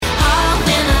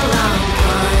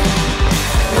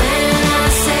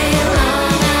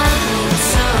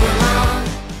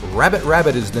Rabbit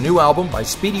Rabbit is the new album by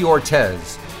Speedy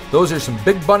Ortiz. Those are some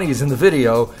big bunnies in the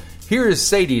video. Here is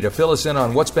Sadie to fill us in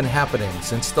on what's been happening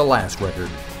since the last record.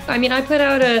 I mean, I put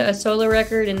out a solo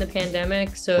record in the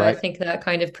pandemic, so Right. I think that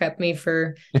kind of prepped me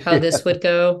for how this would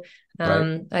go.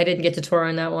 Right. I didn't get to tour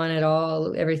on that one at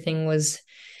all. Everything was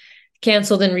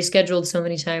canceled and rescheduled so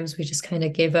many times. We just kind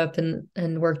of gave up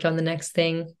and worked on the next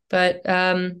thing. But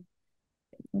the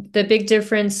big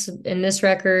difference in this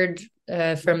record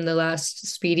from the last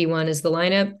Speedy one is the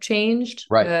lineup changed.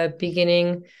 Right.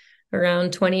 Beginning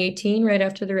around 2018, right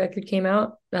after the record came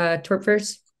out,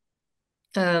 Torpverse.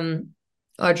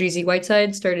 Audrey Z.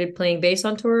 Whiteside started playing bass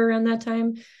on tour around that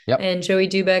time. Yep. And Joey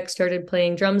Dubeck started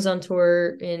playing drums on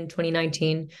tour in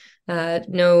 2019.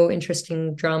 No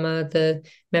interesting drama. The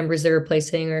members they're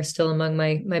replacing are still among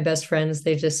my best friends.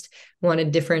 They just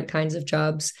wanted different kinds of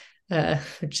jobs,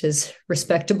 which is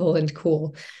respectable and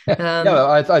cool.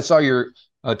 Yeah, I saw your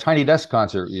Tiny Desk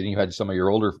concert. You had some of your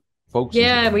older folks.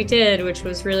 Yeah, we did, which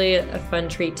was really a fun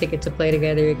treat to get to play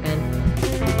together again.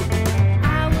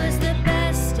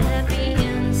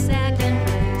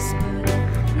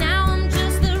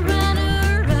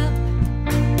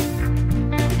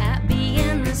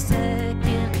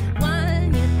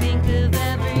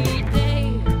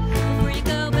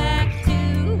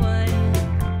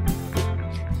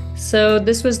 So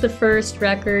this was the first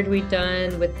record we'd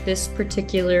done with this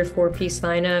particular four-piece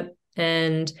lineup.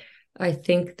 And I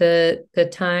think the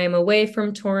time away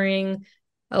from touring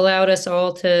allowed us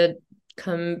all to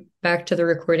come back to the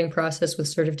recording process with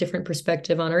sort of different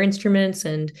perspective on our instruments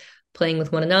and playing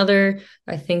with one another.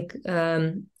 I think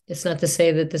it's not to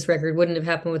say that this record wouldn't have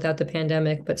happened without the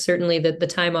pandemic, but certainly the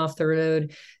time off the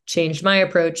road changed my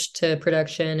approach to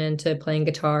production and to playing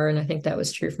guitar. And I think that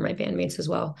was true for my bandmates as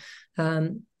well.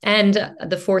 And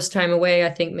the forced time away, I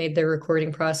think, made the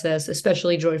recording process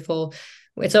especially joyful.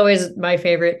 It's always my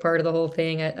favorite part of the whole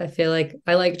thing. I feel like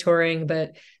I like touring,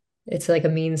 but it's like a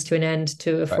means to an end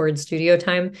to afford studio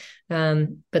time.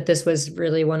 But this was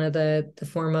really one of the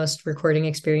foremost recording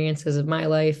experiences of my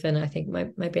life. And I think my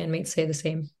bandmates say the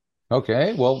same.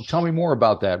 Okay, well, tell me more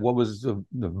about that. What was the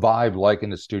vibe like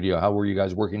in the studio? How were you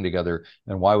guys working together,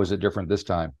 and why was it different this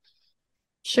time?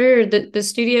 Sure. The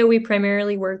studio we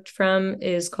primarily worked from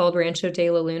is called Rancho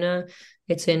de la Luna.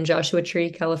 It's in Joshua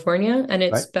Tree, California, and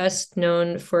it's best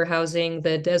known for housing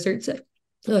the Desert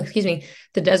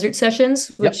Sessions,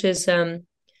 which is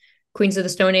Queens of the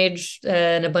Stone Age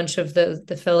and a bunch of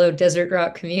the fellow desert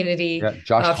rock community. Yeah,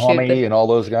 Josh Homme and all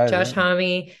those guys. Josh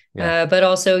Homme, but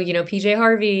also, PJ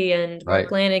Harvey and Mark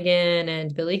Right. Lanigan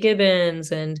and Billy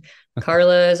Gibbons and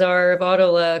Carla Azar of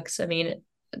Autolux. I mean,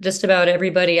 just about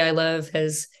everybody I love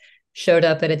has showed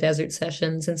up at a Desert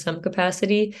Sessions in some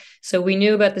capacity. So we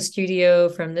knew about the studio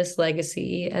from this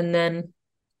legacy, and then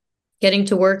getting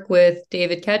to work with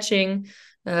David Ketching,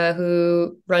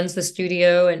 who runs the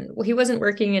studio. And he wasn't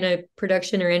working in a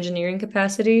production or engineering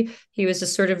capacity. He was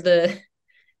just sort of the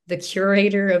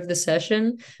curator of the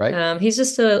session. Right. He's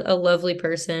just a lovely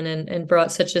person and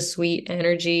brought such a sweet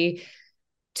energy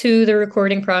to the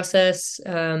recording process.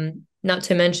 Not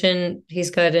to mention, he's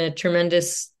got a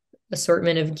tremendous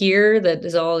assortment of gear that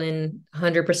is all in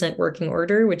 100% working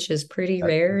order, which is pretty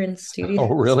rare in studios.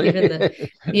 Oh, really?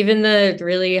 even the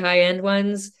really high-end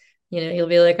ones, you'll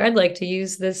be like, I'd like to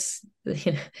use this,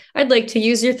 I'd like to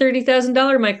use your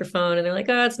 $30,000 microphone. And they're like,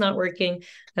 oh, it's not working.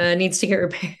 Needs to get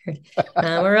repaired.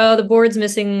 Or, oh, the board's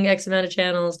missing X amount of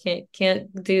channels.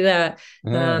 Can't do that.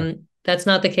 That's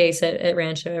not the case at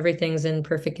Rancho. Everything's in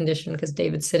perfect condition because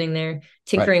David's sitting there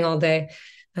tinkering all day.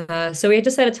 So we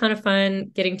just had a ton of fun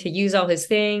getting to use all his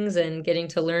things and getting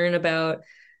to learn about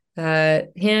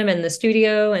him and the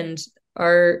studio. And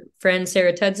our friend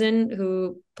Sarah Tudson,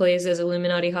 who plays as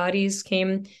Illuminati Hotties,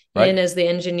 came in as the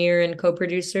engineer and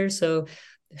co-producer. So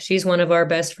she's one of our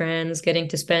best friends. Getting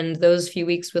to spend those few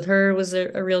weeks with her was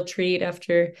a real treat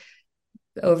after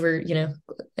over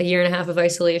a year and a half of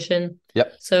isolation.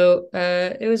 So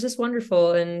it was just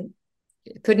wonderful and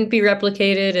it couldn't be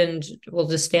replicated, and will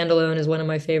just stand alone as one of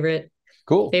my favorite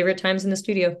times in the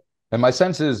studio. And my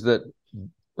sense is that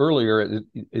earlier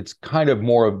it's kind of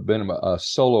more of been a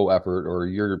solo effort, or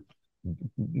you're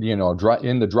in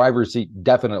the driver's seat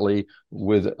definitely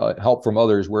with help from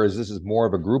others, whereas this is more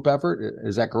of a group effort.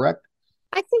 Is that correct?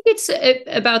 I think it's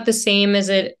about the same as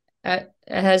it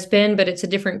has been, but it's a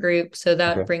different group, so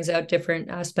that brings out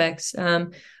different aspects.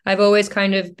 I've always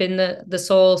kind of been the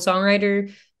sole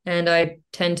songwriter, and I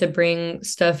tend to bring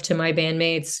stuff to my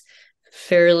bandmates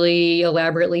fairly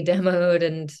elaborately demoed,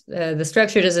 and the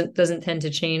structure doesn't tend to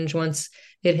change once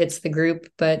it hits the group,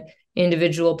 but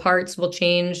individual parts will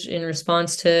change in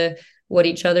response to what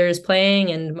each other is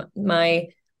playing. And my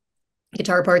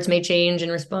Guitar parts may change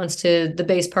in response to the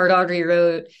bass part Audrey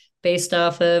wrote, based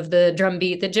off of the drum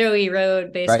beat that Joey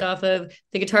wrote, based Right. off of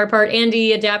the guitar part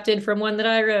Andy adapted from one that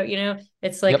I wrote.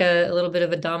 It's like Yep. a little bit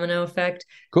of a domino effect.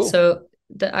 Cool. So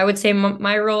I would say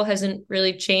my role hasn't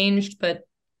really changed, but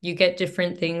you get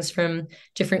different things from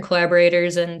different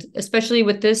collaborators. And especially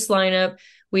with this lineup,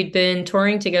 we'd been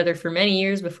touring together for many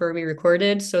years before we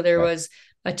recorded. So there was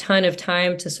a ton of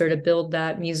time to sort of build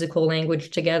that musical language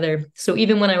together. So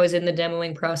even when I was in the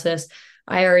demoing process,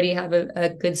 I already have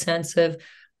a good sense of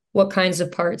what kinds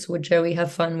of parts would Joey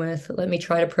have fun with. Let me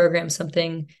try to program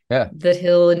something that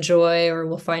he'll enjoy or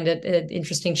will find it an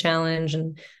interesting challenge.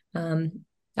 And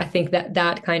I think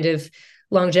that kind of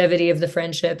longevity of the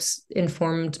friendships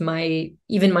informed my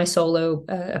solo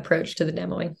approach to the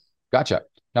demoing. Gotcha.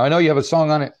 Now I know you have a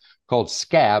song on it called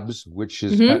Scabs, which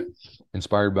is kind of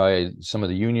inspired by some of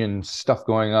the union stuff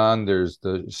going on. There's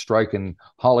the strike in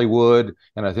Hollywood,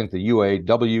 and I think the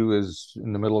UAW is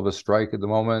in the middle of a strike at the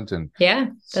moment. And yeah,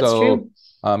 that's true.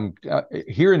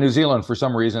 Here in New Zealand, for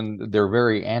some reason, they're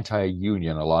very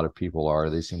anti-union. A lot of people are.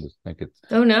 They seem to think it's...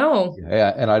 Oh, no.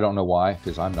 Yeah, and I don't know why,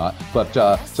 because I'm not. But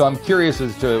so I'm curious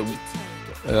as to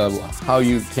how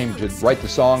you came to write the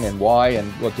song and why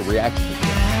and what the reaction is.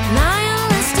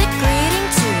 Nihilistic greeting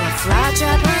to a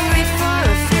flytrap hungry for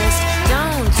a fist.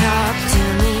 Don't talk to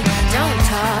me, don't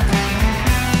talk.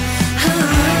 Who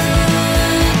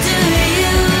do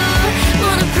you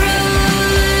wanna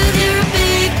prove you're a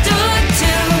big dog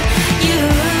to? You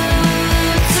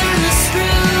turn the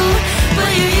screw, but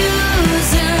you're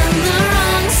using the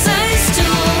wrong size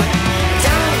tool.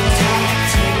 Don't talk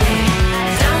to me,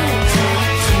 don't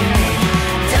talk to me,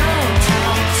 don't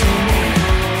talk to me,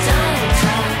 don't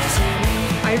talk to me.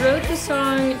 I wrote the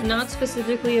song not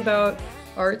specifically about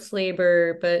arts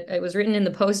labor, but it was written in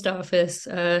the post office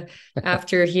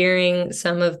after hearing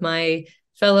some of my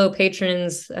fellow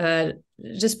patrons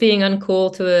just being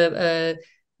uncool to a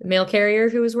mail carrier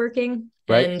who was working.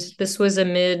 Right. And this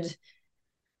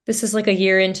is like a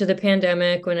year into the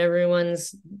pandemic when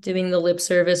everyone's doing the lip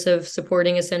service of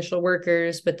supporting essential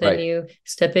workers, but then you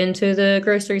step into the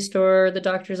grocery store, the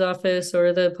doctor's office,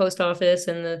 or the post office,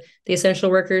 and the essential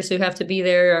workers who have to be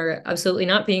there are absolutely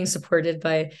not being supported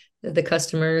by the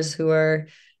customers who are,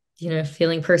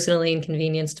 feeling personally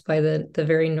inconvenienced by the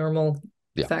very normal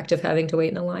fact of having to wait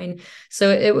in a line.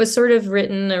 So it was sort of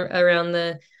written around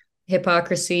the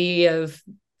hypocrisy of,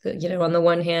 on the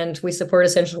one hand, we support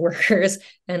essential workers,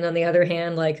 and on the other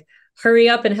hand, like, hurry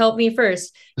up and help me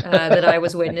first, that I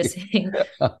was witnessing.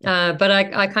 But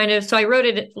I wrote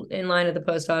it in line at the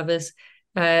post office.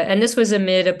 And this was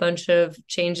amid a bunch of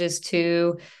changes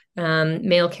to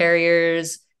mail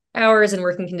carriers' hours and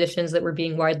working conditions that were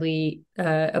being widely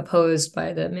opposed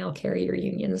by the mail carrier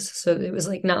unions. So it was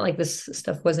like, not like this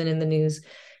stuff wasn't in the news.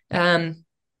 But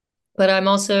I'm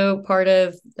also part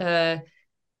of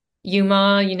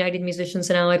UMA, United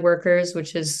Musicians and Allied Workers,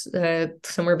 which is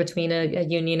somewhere between a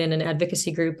union and an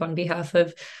advocacy group on behalf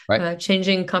of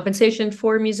changing compensation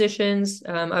for musicians.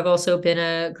 I've also been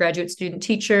a graduate student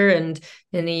teacher, and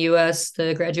in the US,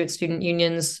 the graduate student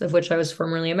unions, of which I was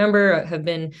formerly a member, have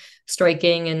been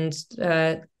striking and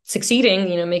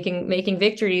succeeding, making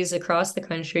victories across the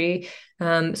country.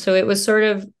 So it was sort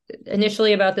of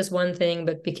initially about this one thing,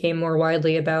 but became more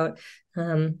widely about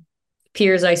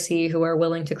peers I see who are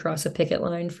willing to cross a picket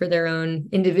line for their own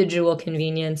individual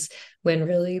convenience, when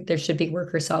really there should be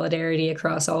worker solidarity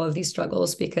across all of these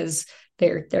struggles because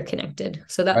they're connected.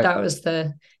 So that was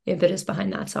the impetus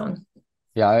behind that song.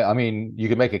 Yeah, I mean, you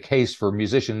could make a case for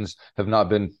musicians have not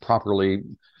been properly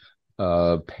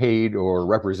paid or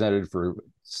represented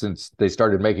since they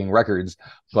started making records,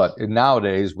 but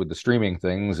nowadays with the streaming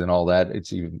things and all that,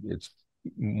 it's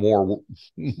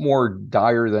more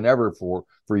dire than ever for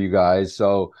you guys.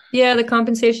 So yeah, the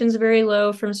compensation's very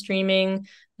low from streaming.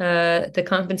 The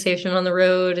compensation on the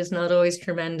road is not always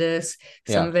tremendous.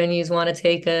 Some venues want to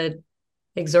take a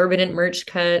exorbitant merch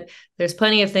cut. There's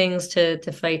plenty of things to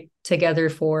fight together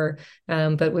for,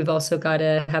 but we've also got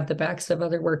to have the backs of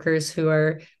other workers who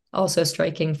are also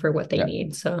striking for what they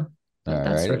need. So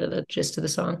that's sort of the gist of the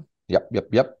song. Yep.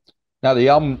 Now the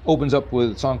album opens up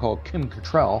with a song called Kim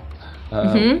Cattrall.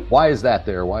 Why is that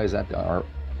there? Why is that our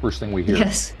first thing we hear?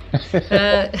 Yes,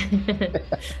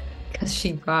 because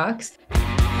she rocks.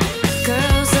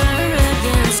 Girls are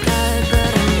against God,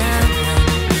 but I'm not one.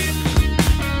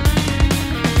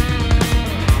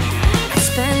 I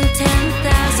spent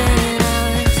 10,000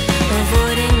 hours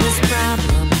avoiding this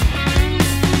problem,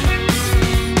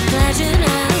 pledging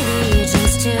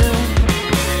allegiance to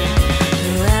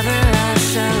whoever I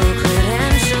show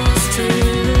credentials to.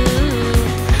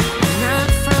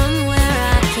 Not from where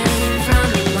I came from.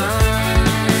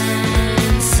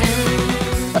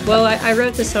 I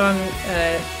wrote the song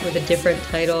with a different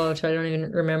title, which I don't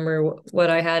even remember what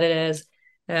I had it as.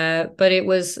 But it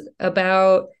was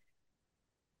about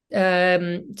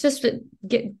just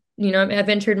I've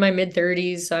entered my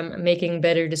mid-30s. I'm making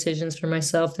better decisions for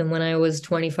myself than when I was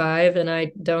 25, and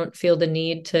I don't feel the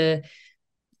need to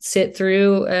sit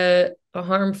through a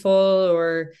harmful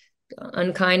or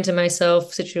unkind to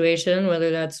myself situation, whether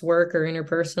that's work or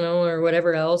interpersonal or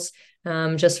whatever else,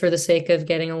 just for the sake of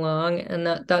getting along. And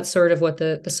that's sort of what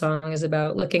the song is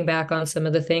about, looking back on some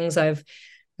of the things I've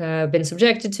been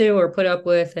subjected to or put up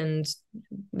with, and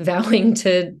vowing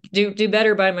to do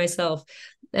better by myself.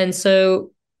 And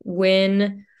so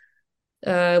when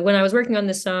I was working on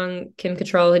this song, Kim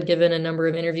Cattrall had given a number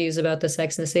of interviews about the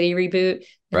Sex and the City reboot.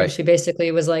 And she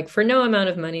basically was like, for no amount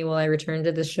of money will I return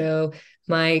to the show.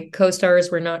 My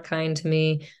co-stars were not kind to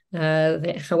me.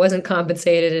 I wasn't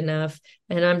compensated enough.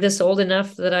 And I'm just old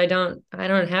enough that I don't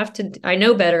have to, I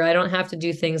know better. I don't have to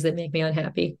do things that make me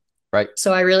unhappy. Right.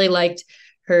 So I really liked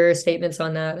her statements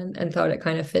on that, and thought it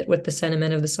kind of fit with the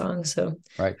sentiment of the song. So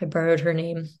I borrowed her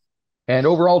name. And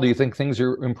overall, do you think things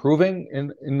are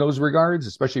improving in those regards,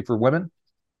 especially for women?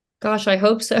 Gosh, I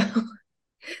hope so.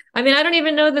 I mean, I don't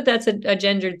even know that that's a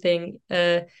gendered thing.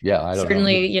 I don't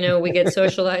certainly, know. We get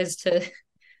socialized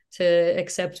to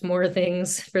accept more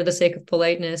things for the sake of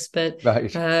politeness, but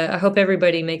I hope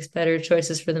everybody makes better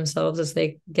choices for themselves as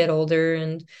they get older,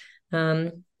 and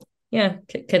can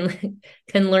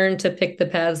learn to pick the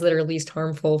paths that are least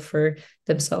harmful for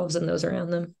themselves and those around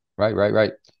them.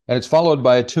 Right. And it's followed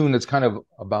by a tune that's kind of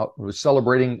about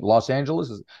celebrating Los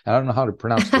Angeles. I don't know how to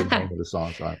pronounce the name of the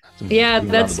song. So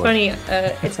that's funny.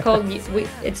 It's called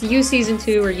it's U Season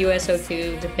 2 or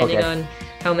USO2, depending on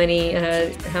how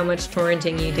much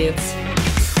torrenting you do.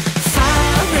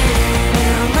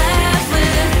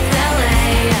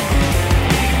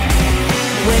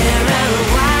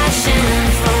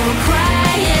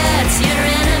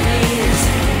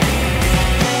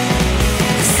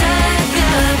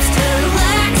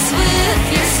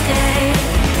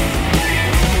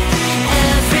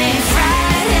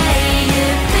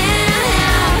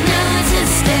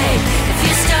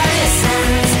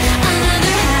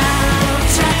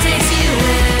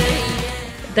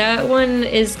 That one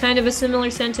is kind of a similar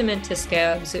sentiment to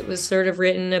Scabs. It was sort of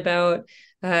written about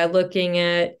looking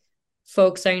at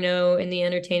folks I know in the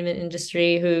entertainment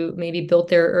industry who maybe built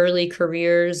their early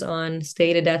careers on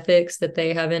stated ethics that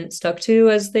they haven't stuck to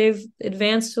as they've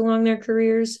advanced along their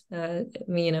careers.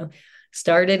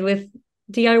 Started with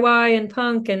DIY and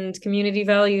punk and community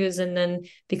values, and then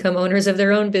become owners of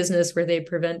their own business where they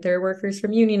prevent their workers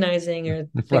from unionizing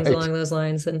or things along those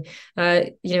lines. And,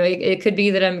 it could be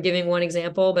that I'm giving one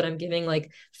example, but I'm giving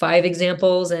like 5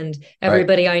 examples, and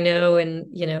everybody I know,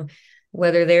 and,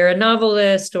 whether they're a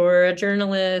novelist or a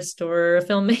journalist or a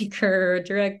filmmaker or a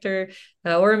director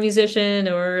or a musician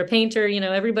or a painter,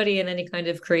 everybody in any kind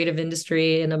of creative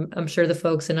industry. And I'm sure the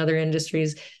folks in other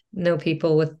industries know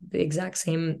people with the exact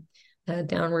same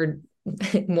downward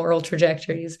moral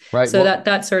trajectories. So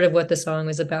that's sort of what the song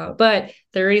was about. But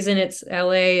the reason it's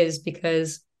LA is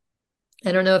because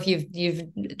I don't know if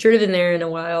you've driven there in a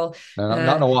while.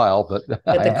 Not in a while, but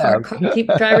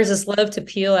drivers just love to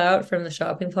peel out from the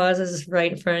shopping plazas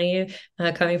right in front of you,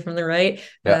 coming from the right.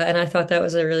 And I thought that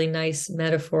was a really nice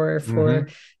metaphor for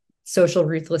social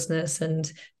ruthlessness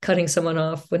and cutting someone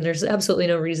off when there's absolutely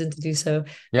no reason to do so,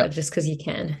 just because you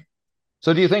can.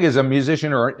 So do you think as a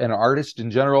musician or an artist in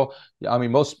general, I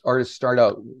mean, most artists start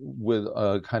out with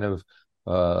a kind of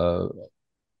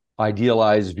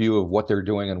idealized view of what they're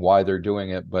doing and why they're doing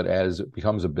it. But as it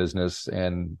becomes a business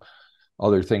and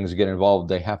other things get involved,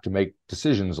 they have to make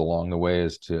decisions along the way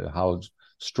as to how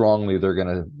strongly they're going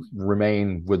to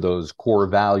remain with those core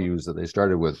values that they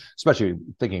started with, especially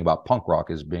thinking about punk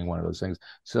rock as being one of those things.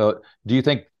 So do you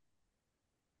think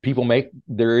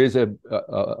there is a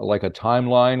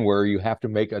timeline where you have to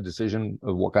make a decision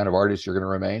of what kind of artist you're going to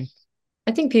remain?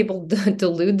 I think people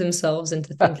delude themselves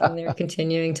into thinking they're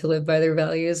continuing to live by their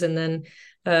values, and then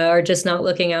are just not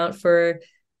looking out for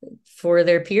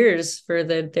their peers, for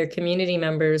their community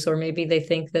members, or maybe they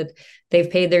think that they've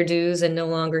paid their dues and no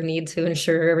longer need to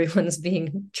ensure everyone's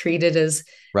being treated as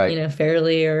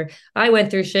fairly. Or I went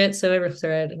through shit, so I'm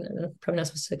probably not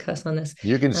supposed to cuss on this.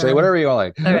 You can say whatever you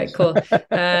like. All right, cool.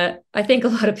 I think a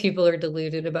lot of people are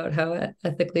deluded about how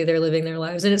ethically they're living their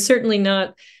lives, and it's certainly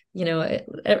not.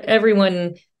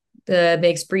 Everyone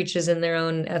makes breaches in their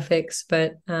own ethics,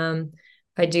 but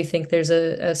I do think there's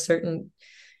a certain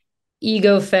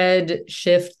ego-fed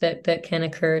shift that can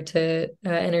occur to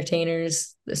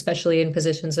entertainers, especially in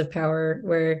positions of power,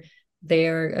 where they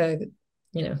are,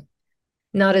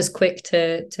 not as quick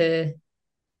to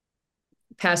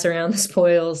pass around the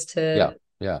spoils Yeah, to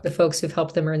yeah. the folks who've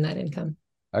helped them earn that income.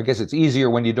 I guess it's easier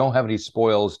when you don't have any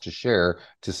spoils to share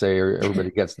to say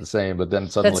everybody gets the same, but then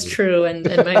That's suddenly, true. And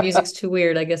my music's too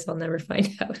weird. I guess I'll never find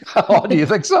out. oh, do you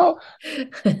think so?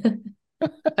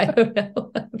 I don't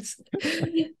know.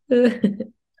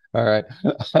 All right.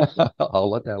 I'll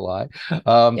let that lie.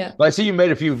 Yeah. But I see you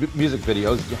made a few music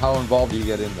videos. How involved do you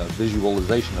get in the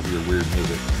visualization of your weird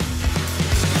music?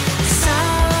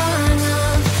 Song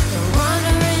of the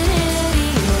wandering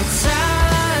idiots,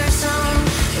 our song,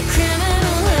 the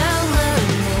criminal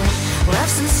element,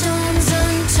 left some stones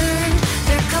unturned,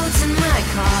 their coats in my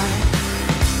car.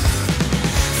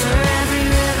 For every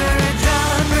river, a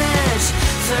drawbridge,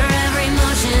 for every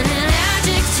motion, an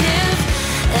adjective,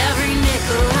 every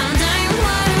nickel, I'm dying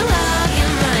waterlogged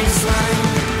in my slime.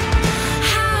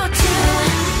 How to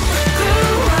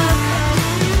grow up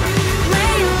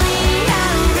lately, I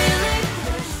really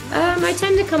push. I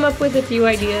tend to come up with a few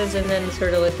ideas and then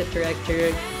sort of let the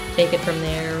director take it from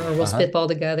there, or we'll spitball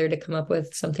together to come up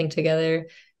with something together.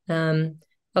 A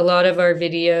lot of our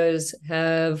videos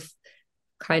have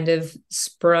kind of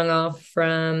sprung off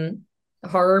from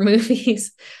horror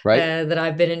movies Right. that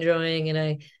I've been enjoying. And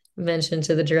I mentioned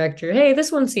to the director, hey,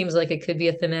 this one seems like it could be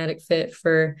a thematic fit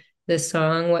for this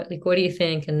song. What do you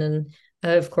think? And then,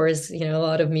 of course, a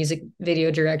lot of music video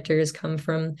directors come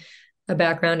from a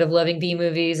background of loving B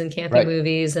movies and camping Right.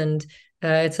 movies. And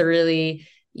it's a really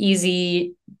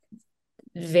easy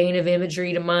vein of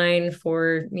imagery to mine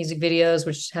for music videos,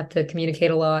 which have to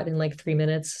communicate a lot in like 3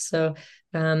 minutes. So,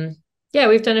 yeah,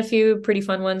 we've done a few pretty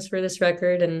fun ones for this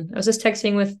record. And I was just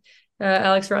texting with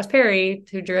Alex Ross Perry,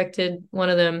 who directed one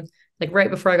of them, like right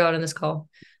before I got on this call.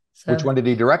 So Which one did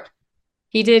he direct?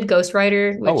 he did Ghost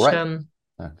Rider, which Oh, right.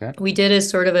 Okay. we did as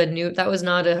sort of a new, that was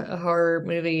not a horror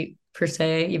movie per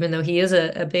se, even though he is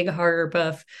a big horror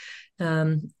buff.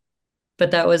 But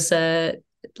that was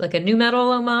like a new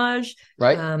metal homage.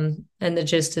 Right. And the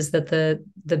gist is that the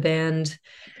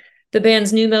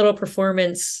band's new metal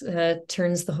performance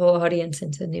turns the whole audience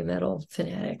into new metal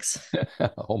fanatics.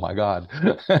 Oh my God.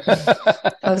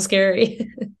 How scary.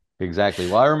 Exactly.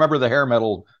 Well, I remember the hair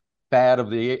metal fad of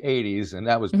the 80s, and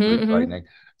that was pretty frightening.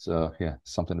 So yeah,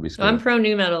 something to be scared I'm of. pro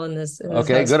new metal in this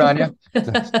Okay, good on you.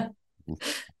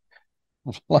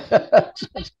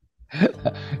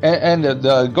 And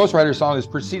the Ghost Rider song is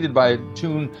preceded by a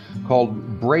tune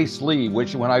called Brace Lee,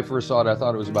 which when I first saw it, I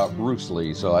thought it was about Bruce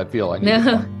Lee. So I feel I need,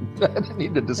 I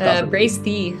need to discuss it. Brace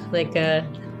thee, like yeah.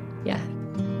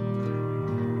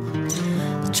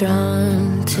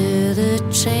 Drawn to the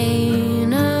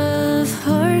chain of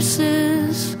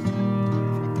horses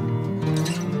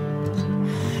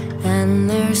and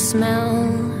their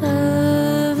smell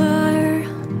of our.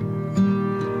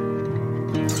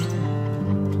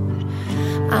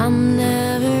 I'm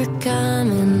never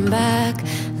coming back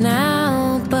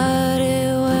now, but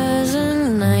it was a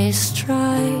nice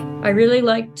try. I really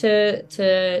like to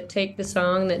take the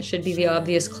song that should be the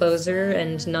obvious closer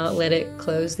and not let it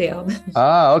close the album.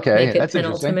 Ah, okay. Make it That's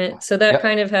interesting. penultimate. So that Yep.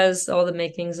 kind of has all the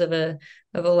makings of a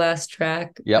last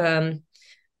track. Yep.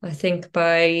 I think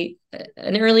by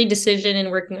an early decision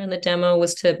in working on the demo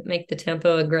was to make the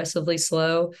tempo aggressively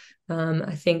slow.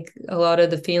 I think a lot of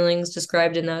the feelings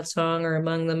described in that song are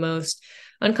among the most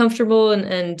uncomfortable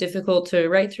and difficult to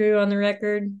write through on the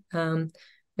record.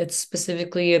 It's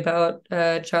specifically about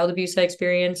child abuse I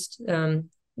experienced,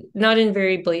 not in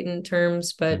very blatant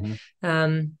terms, but I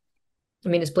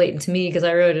mean, it's blatant to me because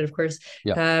I wrote it, of course.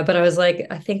 Yeah. But I was like,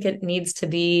 I think it needs to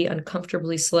be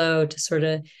uncomfortably slow to sort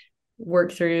of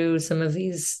work through some of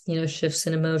these, shifts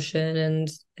in emotion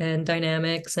and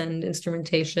dynamics and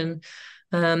instrumentation.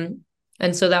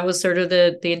 And so that was sort of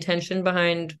the intention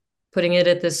behind putting it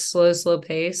at this slow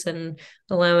pace and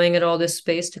allowing it all this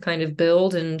space to kind of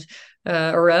build and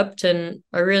erupt. And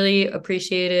I really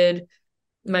appreciated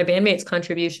my bandmates'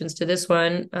 contributions to this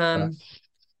one.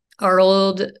 Our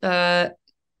old band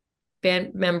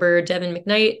member, Devin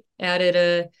McKnight, added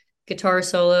a guitar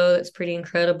solo that's pretty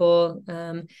incredible.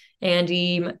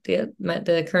 Andy,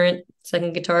 the current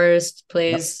second guitarist,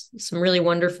 plays some really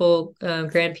wonderful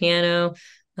grand piano.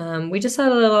 We just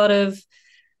had a lot of,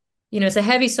 it's a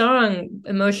heavy song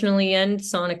emotionally and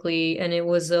sonically, and it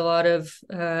was a lot of,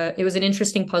 it was an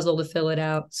interesting puzzle to fill it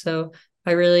out. So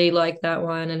I really like that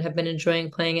one and have been enjoying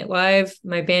playing it live.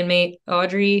 My bandmate,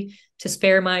 Audrey, to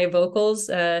spare my vocals,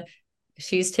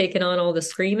 she's taken on all the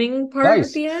screaming part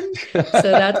at the end. So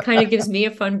that kind of gives me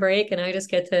a fun break. And I just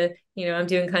get to, I'm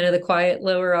doing kind of the quiet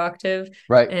lower octave.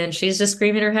 Right. And she's just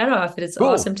screaming her head off. And it's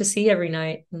awesome to see every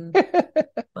night.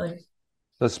 Fun.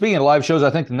 So speaking of live shows, I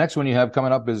think the next one you have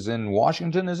coming up is in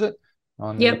Washington, is it?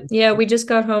 on Yep. the. Yeah, we just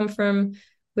got home from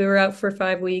we were out for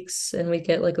 5 weeks and we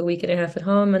get like a week and a half at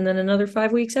home and then another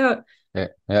 5 weeks out. Yeah,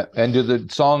 yeah. And do the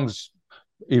songs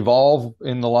evolve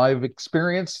in the live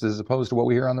experience as opposed to what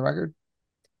we hear on the record?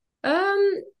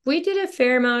 We did a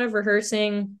fair amount of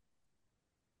rehearsing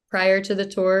prior to the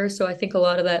tour, so I think a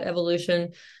lot of that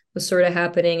evolution was sort of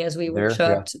happening as we There, yeah,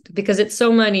 workshopped because it's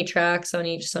so many tracks on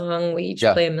each song. We each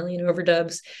yeah, play a million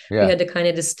overdubs. We yeah. had to kind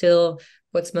of distill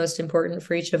what's most important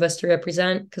for each of us to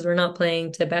represent because we're not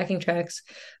playing to backing tracks.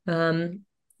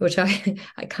 Which I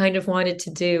kind of wanted to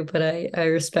do, but I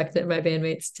respect that my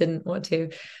bandmates didn't want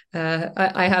to.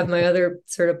 I have my other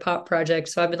sort of pop project,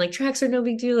 so I've been like, tracks are no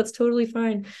big deal. It's totally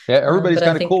fine. Yeah, everybody's But I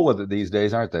kind of think cool with it these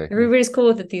days, aren't they? everybody's cool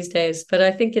with it these days. But I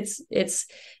think it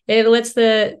lets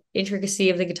the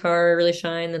intricacy of the guitar really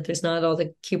shine, that there's not all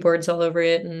the keyboards all over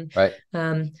it, and Right.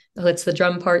 it lets the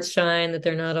drum parts shine, that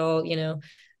they're not all,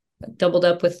 doubled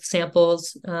up with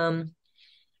samples.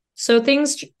 So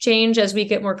things change as we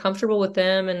get more comfortable with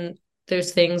them. And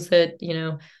there's things that,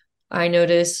 I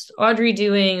noticed Audrey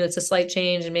doing that's a slight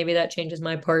change, and maybe that changes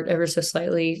my part ever so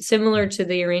slightly, similar to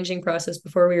the arranging process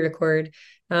before we record.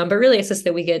 But really, it's just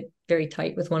that we get very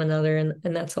tight with one another,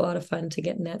 and that's a lot of fun to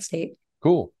get in that state.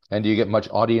 Cool. And do you get much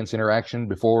audience interaction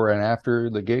before and after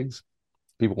the gigs?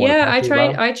 People want to Yeah, talk to you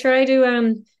about them? I try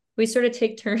to we sort of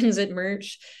take turns at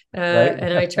merch. Right.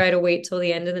 And I try to wait till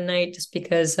the end of the night just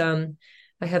because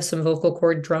I have some vocal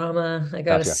cord drama. I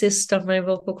got a Gotcha. cyst on my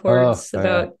vocal Oh, cords yeah.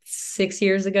 about 6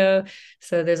 years ago.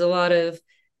 So there's a lot of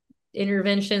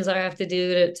interventions I have to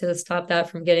do to stop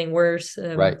that from getting worse.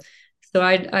 Right. So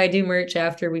I do merch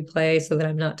after we play so that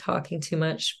I'm not talking too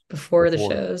much before the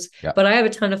Before. shows. Yeah. But I have a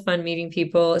ton of fun meeting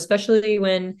people, especially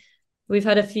when we've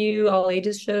had a few all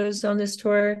ages shows on this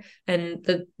tour. And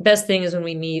the best thing is when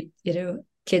we meet,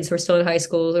 kids who are still in high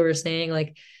school who are saying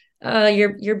like,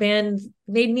 your band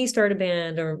made me start a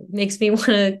band or makes me want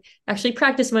to actually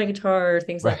practice my guitar or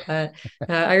things Right. like that.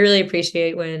 I really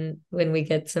appreciate when we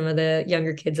get some of the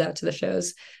younger kids out to the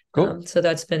shows. Cool. So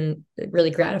that's been really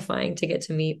gratifying to get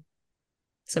to meet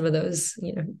some of those,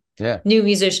 Yeah. new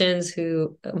musicians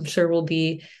who I'm sure will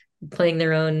be playing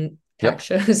their own pack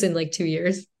Yep. shows in like 2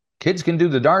 years. Kids can do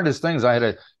the darndest things. I had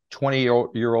a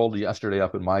 20-year-old yesterday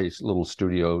up in my little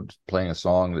studio playing a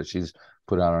song that she's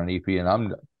put out on an EP, and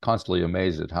I'm constantly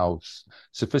amazed at how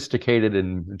sophisticated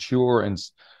and mature and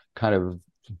kind of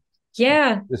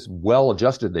Yeah, just well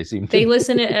adjusted they seem to they be.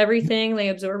 listen to everything, they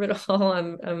absorb it all.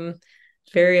 I'm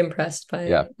very impressed by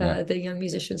Yeah, yeah. the young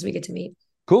musicians we get to meet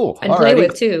Cool. and All play righty.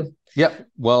 with too. Yep.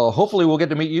 Well, hopefully we'll get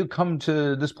to meet you. Come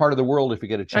to this part of the world if you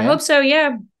get a I hope chance. so.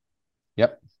 Yeah.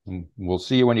 Yep. We'll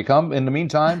see you when you come. In the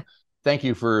meantime, thank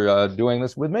you for doing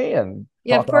this with me and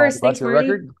Yeah, of talking all course. about Thanks, your Marty.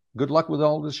 record. Good luck with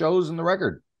all the shows and the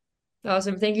record.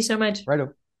 Awesome. Thank you so much.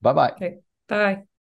 Righto. Bye-bye. Okay. Bye.